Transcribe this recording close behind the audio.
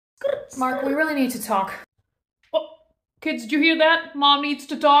Mark, we really need to talk. Oh, kids, did you hear that? Mom needs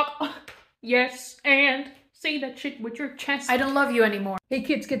to talk. Yes, and say that shit with your chest. I don't love you anymore. Hey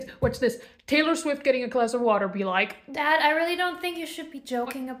kids, what's this? Taylor Swift getting a glass of water be like. Dad, I really don't think you should be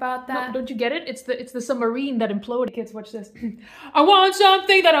joking about that. No, don't you get it? It's the submarine that imploded. Kids, watch this. I want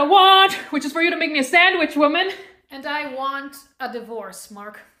something that I want, which is for you to make me a sandwich, woman. And I want a divorce,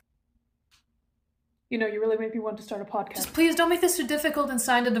 Mark. You know, you really make me want to start a podcast. Just please don't make this too difficult and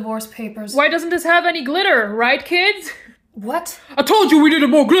sign the divorce papers. Why doesn't this have any glitter, right, kids? What? I told you we needed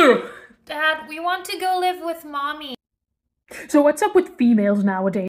more glitter! Dad, we want to go live with Mommy. So what's up with females nowadays?